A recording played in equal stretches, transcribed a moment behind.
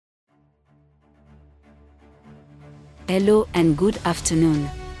Hello and good afternoon.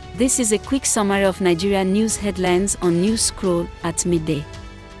 This is a quick summary of Nigerian news headlines on Newscroll at midday.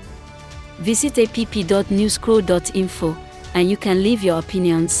 Visit app.newscroll.info and you can leave your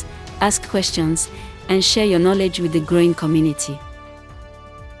opinions, ask questions, and share your knowledge with the growing community.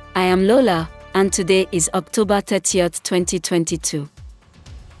 I am Lola, and today is October 30th, 2022.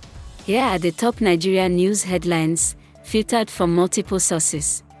 Here are the top Nigerian news headlines, filtered from multiple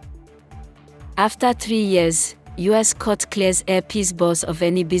sources. After 3 years, U.S. court clears Air Peace boss of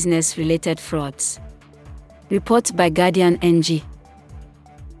any business-related frauds. Report by Guardian NG.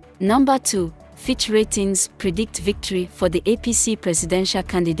 Number 2. Fitch ratings predict victory for the APC presidential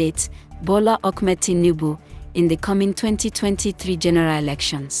candidate, Bola Ahmed Tinubu, in the coming 2023 general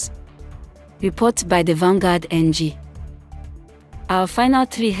elections. Report by the Vanguard NG. Our final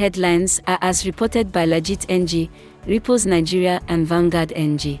 3 headlines are as reported by Legit NG, Ripples Nigeria and Vanguard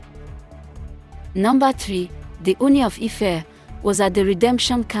NG. Number 3. The Oni of Ife was at the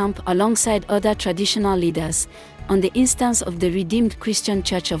redemption camp alongside other traditional leaders on the instance of the Redeemed Christian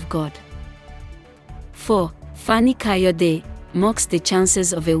Church of God. 4. Fani Kayode mocks the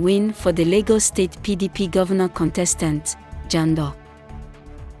chances of a win for the Lagos State PDP governor contestant, Jandor.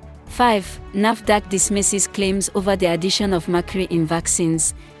 5. NAFDAC dismisses claims over the addition of mercury in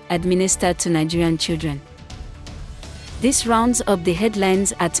vaccines administered to Nigerian children. This rounds up the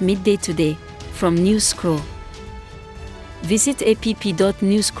headlines at midday today from Newscroll. Visit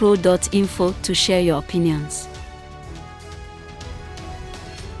app.newscroll.info to share your opinions.